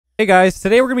Hey guys,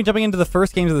 today we're going to be jumping into the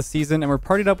first games of the season and we're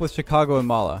partied up with Chicago and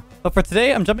Mala. But for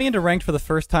today, I'm jumping into ranked for the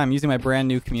first time using my brand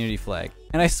new community flag.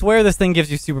 And I swear this thing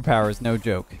gives you superpowers, no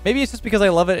joke. Maybe it's just because I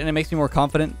love it and it makes me more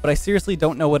confident, but I seriously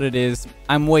don't know what it is.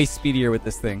 I'm way speedier with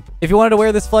this thing. If you wanted to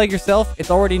wear this flag yourself, it's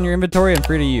already in your inventory and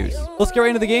free to use. Let's get right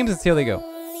into the games and see how they go.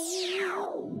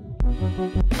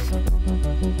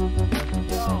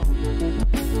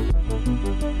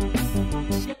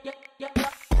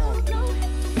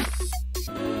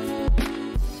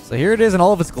 So here it is in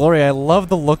all of its glory. I love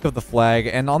the look of the flag,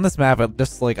 and on this map, I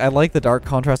like the dark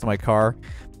contrast of my car.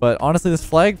 But honestly, this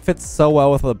flag fits so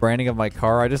well with the branding of my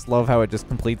car. I just love how it just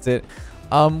completes it.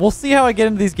 We'll see how I get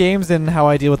into these games and how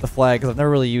I deal with the flag, because I've never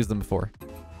really used them before.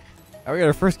 Alright, we got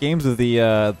our first games of the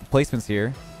placements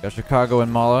here. Got Chicago and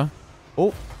Mala.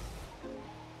 Oh.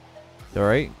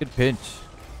 Alright, good pinch.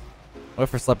 Wait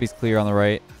for Sleppy's clear on the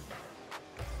right.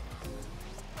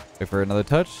 Wait for another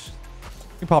touch.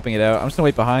 Keep popping it out. I'm just gonna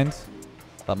wait behind.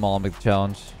 Let Mala make the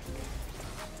challenge.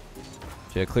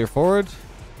 Okay, clear forward.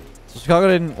 So Chicago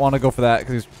didn't want to go for that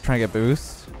because he was trying to get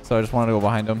boost. So I just wanted to go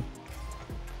behind him.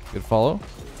 Good follow.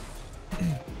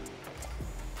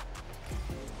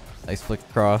 Nice flick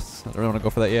across. I don't really want to go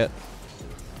for that yet.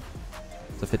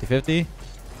 It's a 50-50.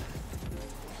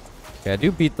 Okay, I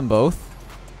do beat them both.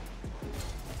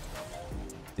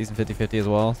 Decent 50-50 as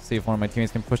well. See if one of my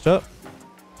teammates can push up.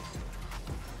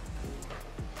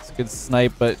 Good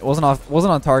snipe, but it wasn't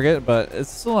on target, but it's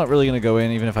still not really going to go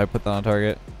in even if I put that on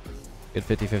target. Good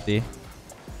 50-50.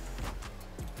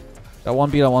 Got one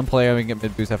beat on one player. We can get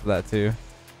mid boost after that too.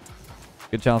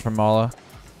 Good challenge from Mala.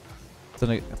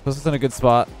 Puts us in a good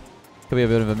spot. Could be a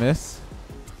bit of a miss.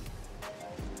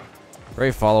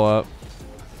 Great follow-up.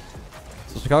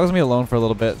 So Chicago's going to be alone for a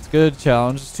little bit. It's a good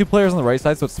challenge. There's two players on the right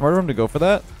side, so it's smart of him to go for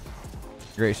that.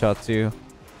 Great shot too.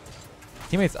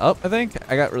 Teammates up, I think.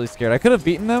 I got really scared. I could have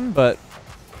beaten them, but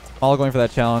Mala going for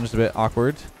that challenge is a bit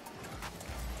awkward.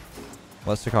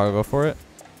 Let Chicago go for it.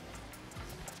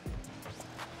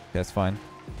 Okay, that's fine.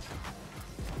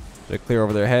 Should I clear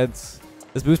over their heads?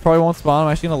 This boost probably won't spawn.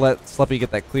 I'm actually going to let Sleppy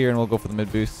get that clear and we'll go for the mid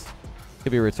boost.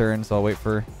 Could be a return, so I'll wait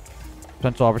for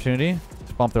potential opportunity.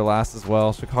 Just bump their last as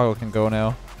well. Chicago can go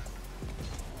now.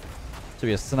 Should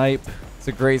be a snipe. It's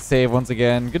a great save once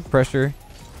again. Good pressure.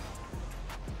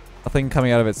 Nothing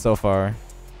coming out of it so far.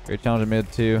 Great challenge in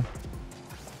mid too.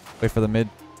 Wait for the mid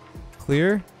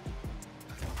clear.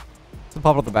 Let's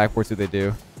pop up the backboard, see what they do.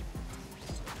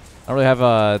 I don't really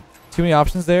have too many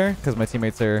options there because my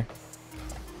teammates are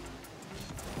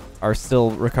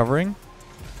still recovering.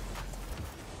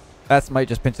 That might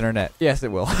just pinch in our net. Yes,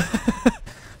 it will.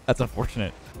 That's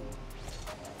unfortunate.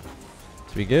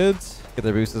 Should be good. Get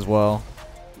their boost as well.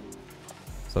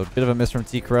 So a bit of a miss from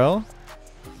T-Krell.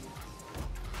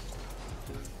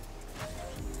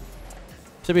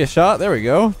 Should be a shot. There we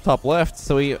go. Top left.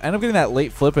 So we ended up getting that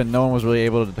late flip and no one was really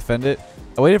able to defend it.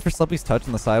 I waited for Sleppy's touch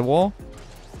on the sidewall.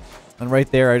 And right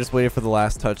there, I just waited for the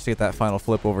last touch to get that final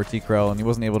flip over T-Krell and he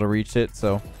wasn't able to reach it.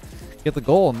 So get the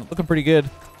goal and looking pretty good.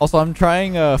 Also, I'm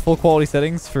trying full quality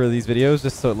settings for these videos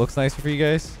just so it looks nicer for you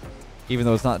guys. Even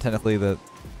though it's not technically the...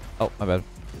 Oh, my bad.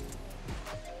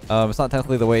 It's not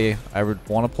technically the way I would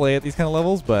want to play at these kind of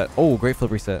levels, but... Oh, great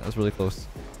flip reset. That was really close.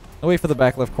 I'll wait for the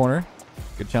back left corner.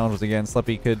 Good challenge once again.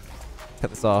 Sleppy could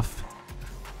cut this off.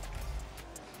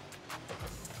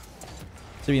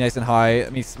 Should be nice and high.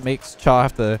 It makes Cha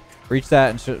have to reach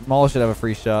that, and Mala should have a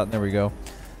free shot. And there we go.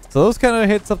 So those kind of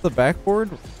hits up the backboard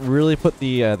really put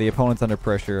the opponents under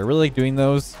pressure. I really like doing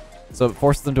those. So it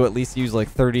forces them to at least use like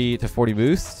 30 to 40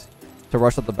 boost to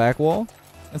rush up the back wall.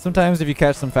 And sometimes if you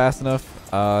catch them fast enough,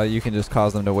 you can just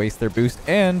cause them to waste their boost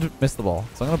and miss the ball.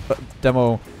 So I'm going to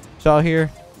demo Cha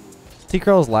here.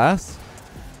 T-Krell's last.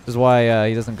 Which is why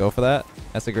he doesn't go for that.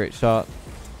 That's a great shot.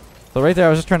 So right there, I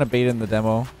was just trying to bait in the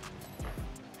demo.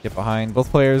 Get behind.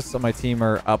 Both players on my team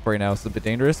are up right now, so it's a bit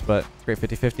dangerous, but great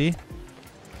 50-50.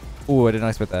 Ooh, I did not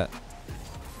expect that.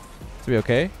 Should be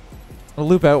okay. I'm going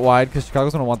to loop out wide because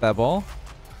Chicago's going to want that ball.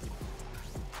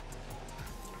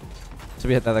 Should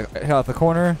be hit out the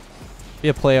corner. Be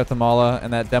a play out to Mala,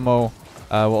 and that demo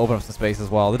will open up some space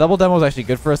as well. The double demo is actually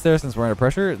good for us there since we're under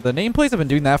pressure. The nameplates have been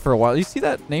doing that for a while. You see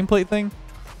that nameplate thing?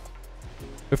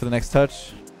 Wait for the next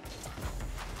touch.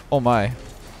 Oh my.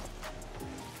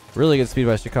 Really good speed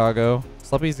by Chicago.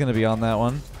 Sleppy's going to be on that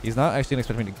one. He's not actually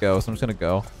expecting me to go, so I'm just going to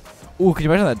go. Ooh, can you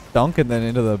imagine that dunk and then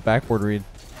into the backboard read?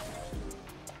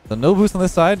 So no boost on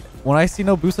this side. When I see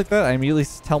no boost like that, I immediately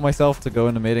tell myself to go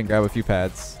into mid and grab a few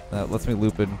pads. That lets me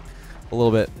loop in a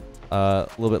little bit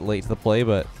late to the play,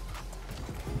 but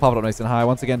pop it up nice and high.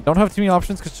 Once again, don't have too many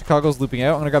options because Chicago's looping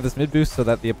out. I'm going to grab this mid boost so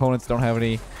that the opponents don't have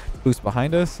any boost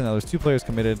behind us. And now there's 2 players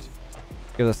committed.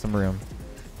 Gives us some room.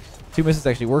 2 misses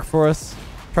actually work for us.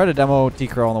 Tried to demo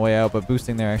T-Crawl on the way out, but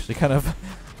boosting there actually kind of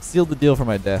sealed the deal for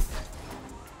my death.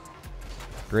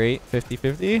 Great.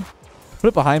 50-50. Put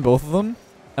it behind both of them.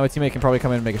 Now my teammate can probably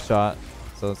come in and make a shot.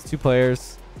 So it's 2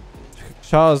 players.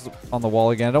 Shaw's on the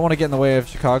wall again. I don't want to get in the way of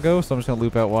Chicago, so I'm just going to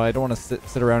loop out wide. I don't want to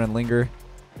sit around and linger.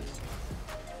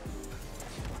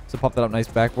 So pop that up nice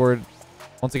backboard.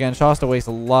 Once again, Shaw has to waste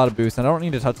a lot of boost. And I don't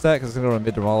need to touch that because it's going to go to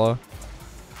mid to Mala.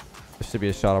 There should be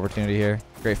a shot opportunity here.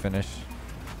 Great finish.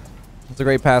 It's a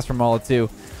great pass from Mala too.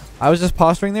 I was just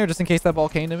posturing there just in case that ball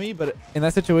came to me, but in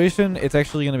that situation, it's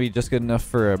actually going to be just good enough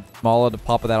for Mala to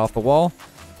pop that off the wall.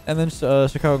 And then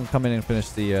Chicago can come in and finish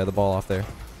the ball off there.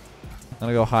 I'm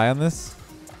going to go high on this.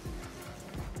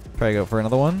 Try to go for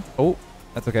another one. Oh,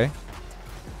 that's okay.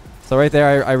 So right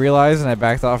there, I realized and I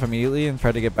backed off immediately and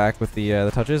tried to get back with the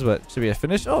touches, but should be a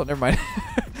finish. Oh, never mind.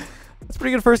 That's a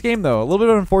pretty good first game, though. A little bit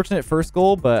of an unfortunate first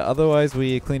goal, but otherwise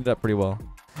we cleaned it up pretty well.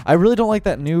 I really don't like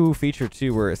that new feature,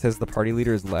 too, where it says the party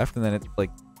leader is left, and then it like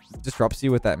disrupts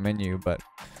you with that menu, but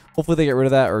hopefully they get rid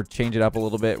of that or change it up a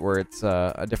little bit where it's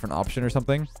a different option or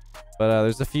something. But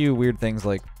there's a few weird things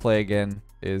like play again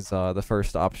is the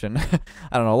first option.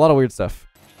 I don't know, a lot of weird stuff.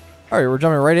 All right, we're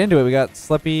jumping right into it. We got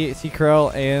Sleppy,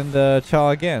 T-Krell, and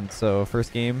Cha again. So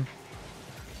first game,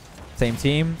 same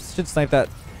team. Should snipe that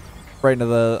right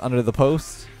into under the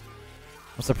post.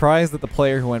 I'm surprised that the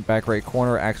player who went back right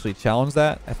corner actually challenged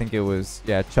that. I think it was,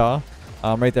 yeah, Cha.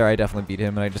 Right there, I definitely beat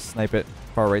him, and I just snipe it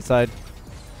far right side.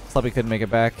 Sleppy couldn't make it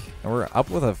back. And we're up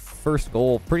with a first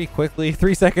goal pretty quickly.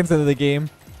 3 seconds into the game.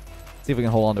 Let's see if we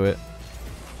can hold on to it.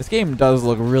 This game does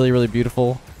look really, really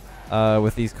beautiful.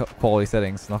 With these quality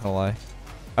settings, not gonna lie. I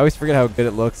always forget how good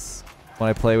it looks when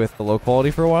I play with the low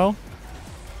quality for a while.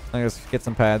 I'm gonna just get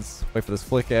some pads, wait for this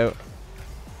flick out.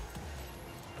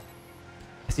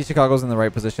 I see Chicago's in the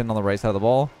right position on the right side of the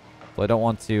ball, so I don't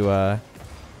want to,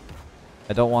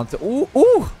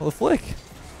 ooh, the flick.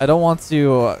 I don't want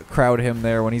to crowd him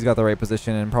there when he's got the right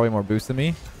position and probably more boost than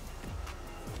me.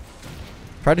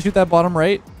 Tried to shoot that bottom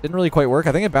right, didn't really quite work.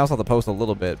 I think it bounced off the post a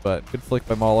little bit, but good flick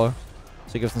by Mala.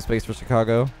 So give some space for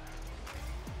Chicago.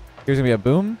 Here's going to be a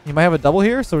boom. He might have a double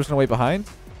here, so we're just going to wait behind.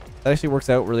 That actually works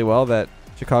out really well that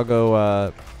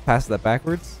Chicago passes that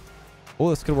backwards. Oh,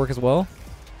 this could work as well.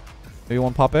 Maybe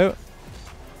one pop out.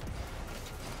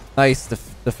 Nice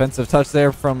defensive touch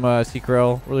there from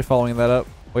T-Krell. Really following that up.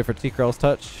 Wait for T-Krell's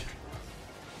touch.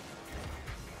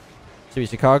 Should be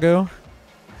Chicago.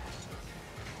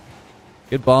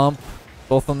 Good bump.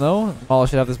 Both of them though. Mala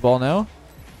should have this ball now.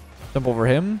 Jump over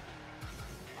him.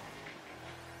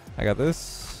 I got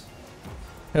this.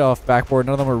 Hit off backboard.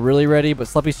 None of them are really ready, but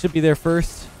Sleppy should be there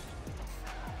first.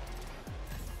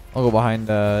 I'll go behind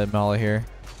Mala here.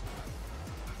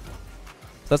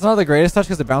 So that's not the greatest touch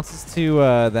because it bounces to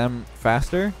them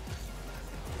faster.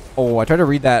 Oh, I tried to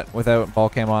read that without ball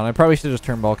cam on. I probably should have just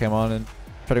turned ball cam on and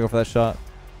try to go for that shot.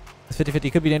 This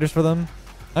 50-50 could be dangerous for them.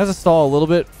 I have to stall a little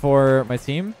bit for my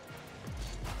team.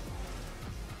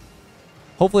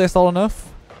 Hopefully I stalled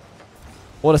enough.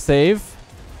 What a save.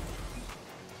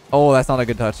 Oh, that's not a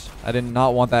good touch. I did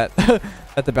not want that,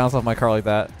 that to bounce off my car like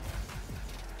that.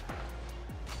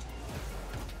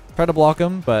 Try to block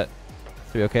him, but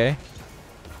should be okay.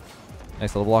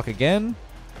 Nice little block again.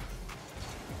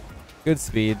 Good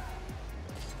speed.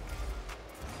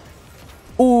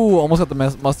 Ooh, almost got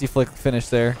the musty flick finish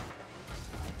there.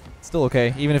 Still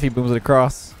okay. Even if he booms it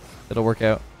across, it'll work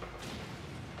out.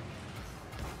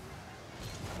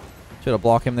 Should have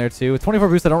blocked him there too. With 24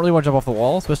 boost, I don't really want to jump off the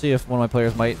wall, especially if one of my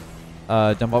players might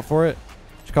jump up for it.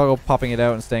 Chicago popping it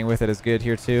out and staying with it is good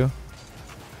here too.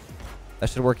 That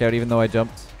should work out even though I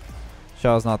jumped.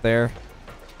 Shaw's not there.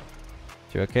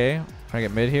 Should be okay. Trying to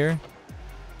get mid here.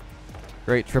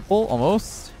 Great triple,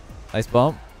 almost. Nice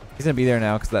bump. He's going to be there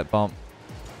now because of that bump.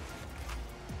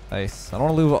 Nice. I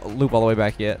don't want to loop all the way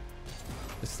back yet.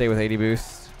 Just stay with 80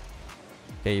 boost.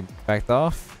 Okay, backed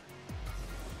off.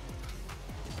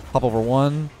 Pop over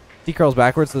one. T-Krell's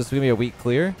backwards, so this is going to be a weak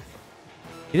clear.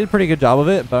 He did a pretty good job of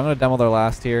it, but I'm going to demo their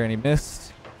last here, and he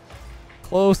missed.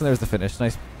 Close, and there's the finish.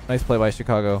 Nice play by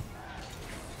Chicago.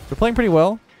 They're playing pretty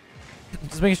well.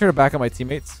 Just making sure to back up my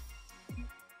teammates.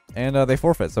 And they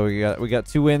forfeit, so we got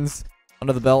 2 wins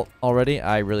under the belt already.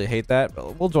 I really hate that,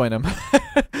 but we'll join them.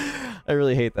 I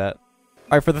really hate that.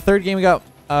 All right, for the third game, we got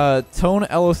Tone,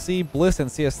 LOC, Bliss, and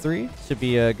CS3. Should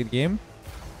be a good game.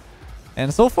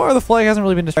 And so far, the flag hasn't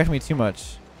really been distracting me too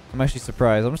much. I'm actually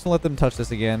surprised. I'm just going to let them touch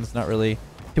this again. It's not really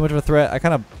too much of a threat. I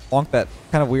kind of bonked that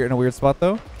kind of weird in a weird spot,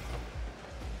 though.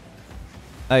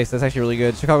 Nice. That's actually really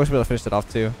good. Chicago should be able to finish it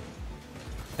off, too.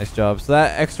 Nice job. So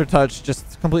that extra touch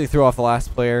just completely threw off the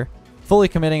last player. Fully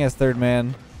committing as third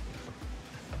man.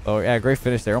 Oh, yeah, great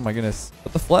finish there. Oh, my goodness.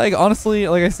 But the flag, honestly,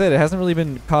 like I said, it hasn't really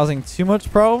been causing too much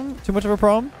of a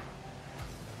problem.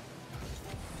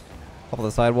 Top of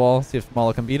the sidewall. See if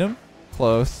Mala can beat him.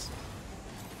 Close.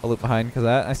 I'll loop behind because of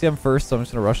that. I see him first, so I'm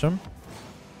just going to rush him.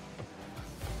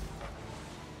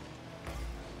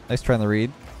 Nice try on the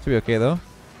read. Should be okay, though.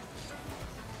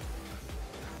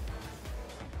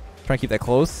 Trying to keep that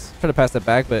close. Try to pass that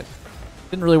back, but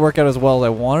didn't really work out as well as I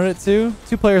wanted it to.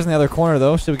 2 players in the other corner,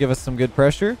 though, should give us some good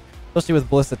pressure, especially with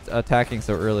Bliss attacking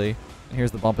so early. And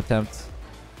here's the bump attempt.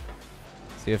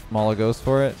 See if Mala goes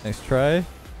for it. Nice try.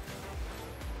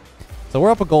 So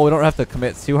we're up a goal. We don't have to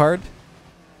commit too hard.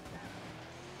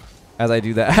 As I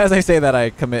do that, as I say that, I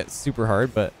commit super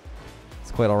hard, but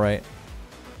it's quite all right.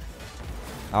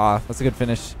 Ah, that's a good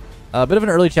finish. A bit of an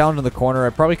early challenge in the corner. I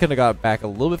probably could have got back a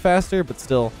little bit faster, but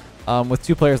still, with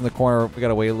 2 players in the corner, we got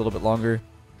to wait a little bit longer.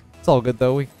 It's all good,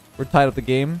 though. We're tied up the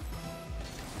game.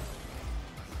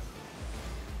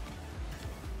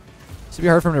 Should be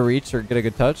hard for him to reach or get a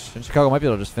good touch. And Chicago might be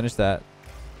able to just finish that.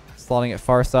 Slotting it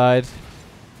far side.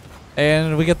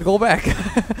 And we get the goal back.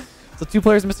 So 2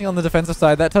 players missing on the defensive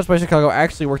side. That touch by Chicago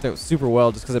actually worked out super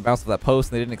well just because it bounced off that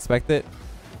post and they didn't expect it.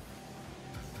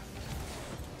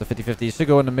 So 50-50. Should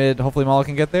go into mid. Hopefully Mala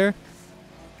can get there.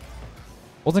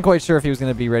 Wasn't quite sure if he was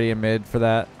going to be ready in mid for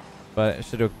that, but it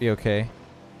should be okay.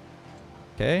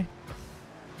 Okay.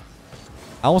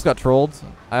 I almost got trolled.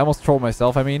 I almost trolled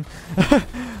myself, I mean.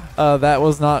 That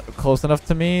was not close enough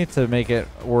to me to make it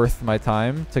worth my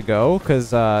time to go, because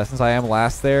since I am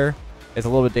last there, it's a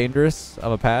little bit dangerous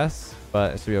of a pass,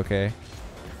 but it should be okay.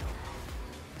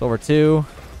 It's over 2.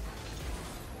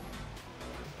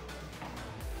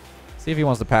 See if he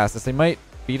wants to pass this. They might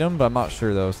beat him, but I'm not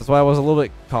sure, though. So that's why I was a little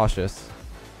bit cautious.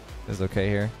 It's okay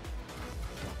here.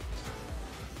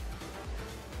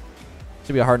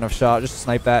 Should be a hard enough shot. Just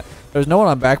snipe that. There's no one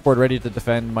on backboard ready to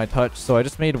defend my touch, so I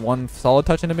just made 1 solid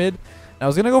touch into mid. And I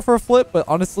was going to go for a flip, but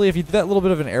honestly, if you do that little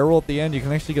bit of an air roll at the end, you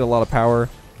can actually get a lot of power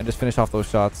and just finish off those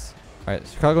shots. All right,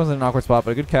 Chicago's in an awkward spot,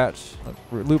 but a good catch.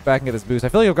 Loop back and get this boost. I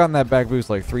feel like I've gotten that back boost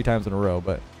like 3 times in a row,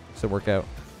 but it should work out.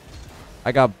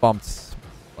 I got bumped.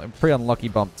 Like, pretty unlucky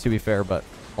bump, to be fair, but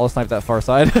I'll snipe that far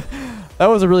side. That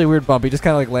was a really weird bump. He just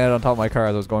kind of like landed on top of my car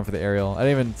as I was going for the aerial. I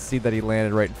didn't even see that he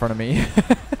landed right in front of me.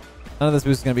 None of this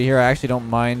boost is going to be here. I actually don't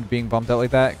mind being bumped out like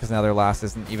that because now their last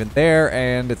isn't even there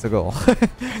and it's a goal.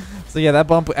 So yeah, that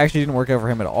bump actually didn't work out for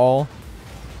him at all.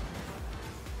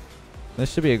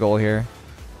 This should be a goal here.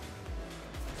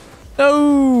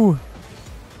 No!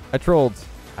 I trolled.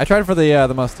 I tried for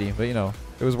the musty, but you know,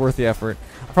 it was worth the effort.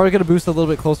 I probably could have boosted a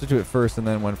little bit closer to it first and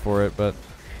then went for it, but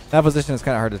that position is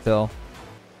kind of hard to tell.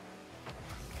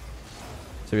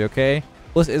 Should be okay.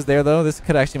 Bliss is there, though. This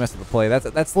could actually mess up the play.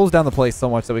 That slows down the play so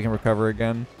much that we can recover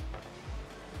again.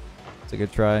 It's a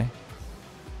good try.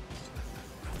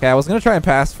 Okay, I was going to try and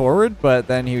pass forward, but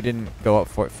then he didn't go up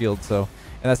for field, so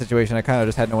in that situation, I kind of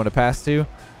just had no one to pass to.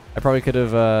 I probably could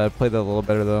have played that a little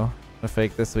better, though. I'm going to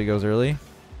fake this so he goes early.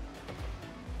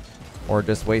 Or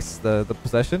just waste the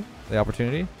possession, the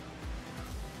opportunity.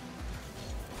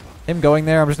 Him going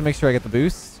there, I'm just going to make sure I get the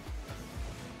boost.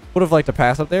 Would have liked to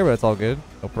pass up there, but it's all good.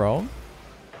 No problem.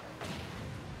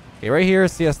 Okay, right here,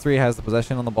 CS3 has the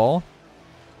possession on the ball.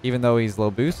 Even though he's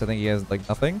low boost, I think he has like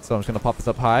nothing. So I'm just going to pop this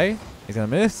up high. He's going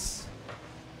to miss.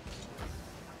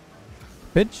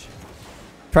 Pinch.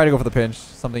 Try to go for the pinch.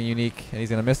 Something unique. And he's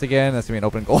going to miss again. That's going to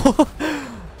be an open goal.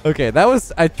 Okay, that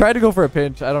was... I tried to go for a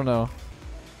pinch. I don't know.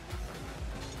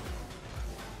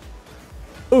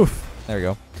 Oof. There we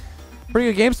go. Pretty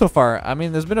good game so far. I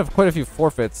mean, there's been quite a few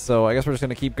forfeits, so I guess we're just going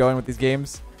to keep going with these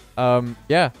games.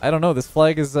 Yeah, I don't know. This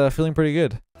flag is feeling pretty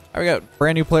good. All right, we got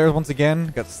brand new players once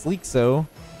again. Got Sleekso,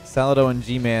 Salado, and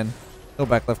G-Man. Go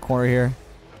back left corner here.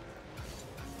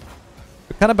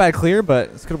 Kind of bad clear,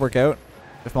 but this could work out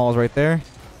if Maul's right there.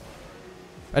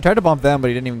 I tried to bump them, but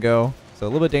he didn't even go. So a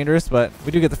little bit dangerous, but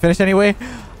we do get the finish anyway.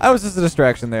 I was just a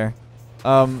distraction there.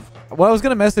 What I was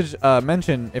going to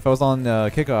mention if I was on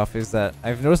kickoff is that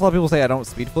I've noticed a lot of people say I don't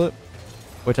speed flip,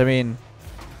 which I mean...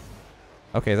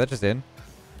 Okay, is that just in?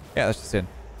 Yeah, that's just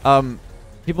in.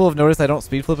 People have noticed I don't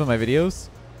speed flip in my videos.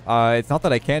 It's not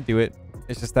that I can't do it.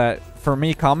 It's just that for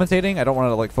me commentating, I don't want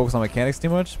to like focus on mechanics too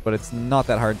much, but it's not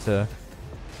that hard to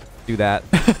do that.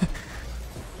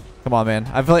 Come on, man.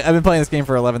 I've been playing this game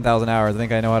for 11,000 hours. I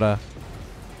think I know how to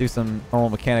do some normal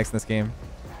mechanics in this game.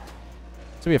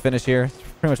 Should be a finish here. It's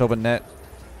pretty much open net.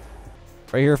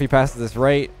 Right here, if he passes this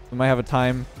right, we might have a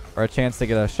time or a chance to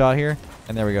get a shot here.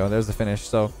 And there we go. There's the finish.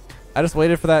 So I just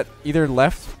waited for that either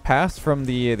left pass from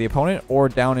the opponent or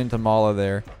down into Mala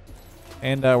there.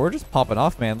 And we're just popping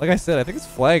off, man. Like I said, I think his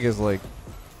flag is like,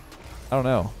 I don't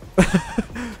know.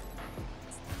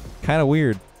 Kind of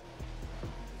weird.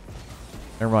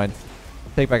 Never mind.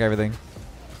 Take back everything.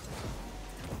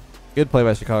 Good play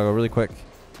by Chicago, really quick.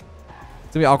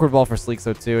 It's gonna be an awkward ball for Sleeks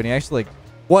though too, and he actually like,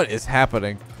 what is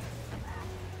happening?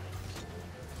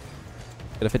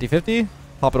 Get a 50-50.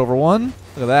 Pop it over one.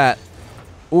 Look at that.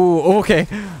 Ooh, okay.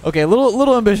 Okay, a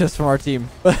little ambitious from our team.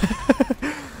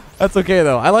 That's okay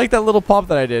though. I like that little pop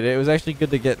that I did. It was actually good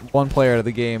to get one player out of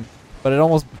the game, but it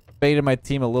almost baited my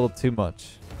team a little too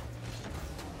much.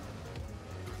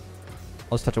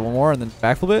 I'll just touch it one more and then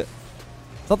backflip it.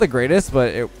 It's not the greatest,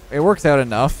 but it works out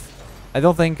enough. I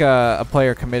don't think a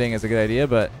player committing is a good idea,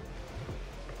 but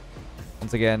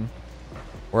once again,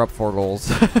 we're up 4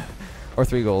 goals or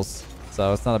 3 goals,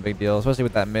 so it's not a big deal, especially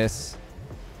with that miss.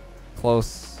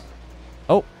 Close.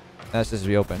 Oh, that's just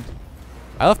reopened.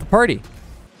 I left the party,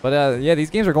 but yeah, these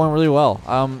games are going really well.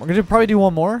 We're gonna probably do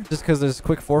one more just because there's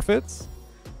quick forfeits.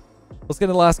 Let's get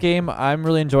to the last game. I'm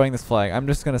really enjoying this flag. I'm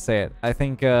just gonna say it. I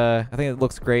think it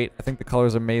looks great. I think the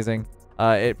colors are amazing.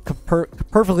 It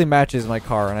perfectly matches my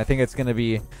car, and I think it's gonna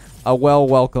be a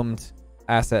well-welcomed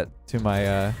asset to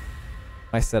my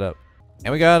my setup.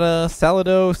 And we got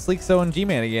Salado, Sleekso, and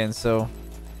G-Man again. So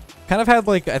kind of had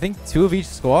like I think 2 of each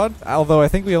squad. Although I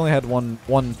think we only had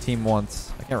one team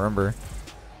once. I can't remember.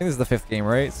 I think this is the 5th game,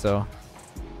 right? So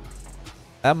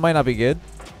that might not be good.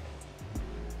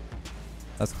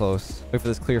 That's close. Wait for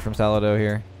this clear from Salado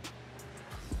here.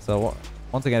 So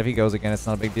once again, if he goes again, it's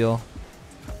not a big deal.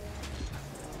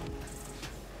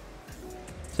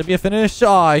 Should be a finish.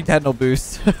 Oh, I had no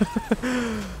boost.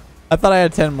 I thought I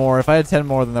had 10 more. If I had 10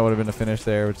 more, then that would have been a finish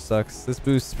there, which sucks. This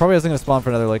boost probably isn't going to spawn for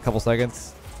another like couple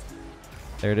seconds.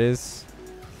 There it is.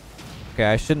 Okay,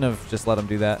 I shouldn't have just let him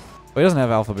do that. Oh, he doesn't have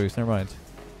alpha boost. Never mind.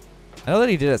 I know that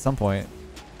he did at some point.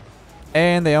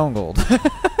 And they own gold.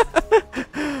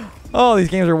 Oh, these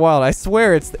games are wild. I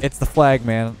swear it's the flag,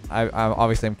 man.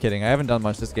 Obviously I'm kidding. I haven't done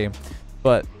much this game,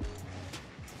 but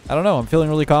I don't know. I'm feeling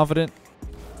really confident.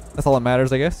 That's all that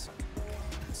matters, I guess.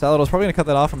 Salado's probably gonna cut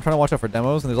that off. I'm trying to watch out for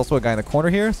demos, and there's also a guy in the corner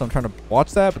here, so I'm trying to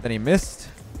watch that, but then he missed.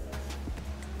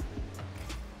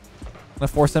 I'm gonna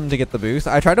force him to get the boost.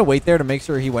 I tried to wait there to make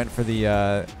sure he went for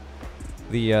the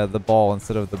ball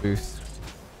instead of the boost.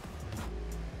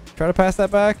 Try to pass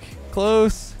that back.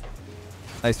 Close.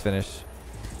 Nice finish.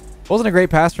 Wasn't a great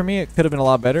pass for me. It could have been a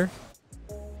lot better.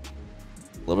 A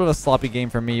little bit of a sloppy game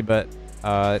for me, but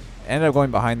ended up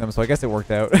going behind them, so I guess it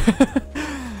worked out.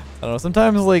 I don't know.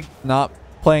 Sometimes like not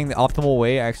playing the optimal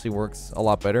way actually works a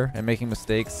lot better, and making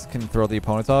mistakes can throw the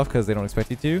opponents off because they don't expect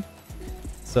you to.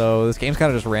 So this game's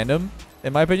kind of just random,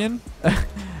 in my opinion. At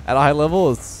a high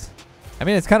level, it's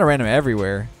kind of random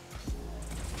everywhere,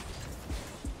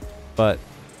 but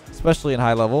especially in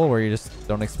high level where you just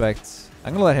don't expect.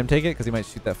 I'm gonna let him take it because he might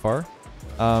shoot that far.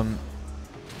 That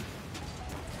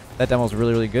demo's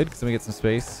really good because then we get some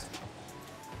space.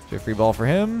 Do a free ball for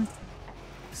him.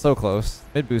 So close.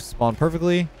 Mid boost spawned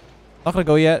perfectly. Not gonna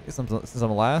go yet since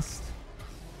I'm last.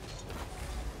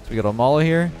 So we got a Mala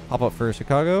here. Hop up for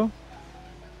Chicago.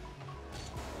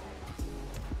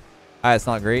 It's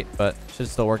not great, but should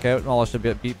still work out. Mala should be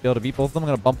able to beat both of them. I'm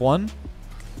gonna bump one.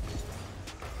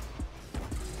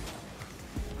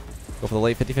 Go for the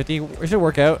late 50-50. It should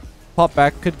work out. Pop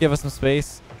back. Could give us some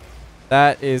space.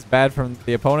 That is bad from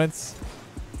the opponents.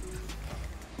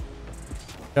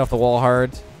 Get off the wall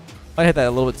hard. Might hit that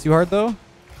a little bit too hard, though.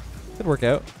 Could work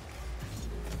out.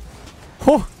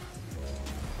 Whew.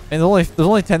 And there's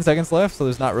only 10 seconds left, so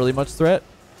there's not really much threat.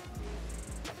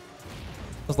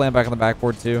 Let's land back on the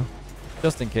backboard, too.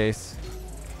 Just in case.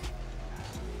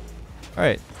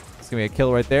 Alright. It's going to be a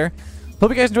kill right there. Hope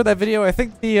you guys enjoyed that video. I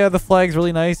think the flag's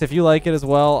really nice. If you like it as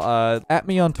well, at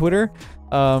me on Twitter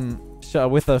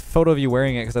with a photo of you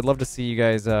wearing it, because I'd love to see you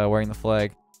guys wearing the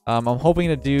flag. I'm hoping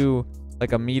to do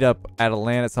like a meetup at a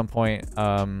LAN at some point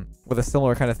with a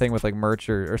similar kind of thing with like merch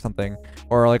or something.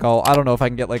 Or like I don't know if I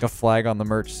can get like a flag on the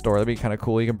merch store. That'd be kind of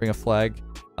cool. You can bring a flag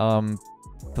to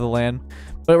the LAN.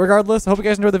 But regardless, I hope you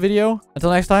guys enjoyed the video. Until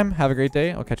next time, have a great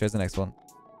day. I'll catch you guys in the next one.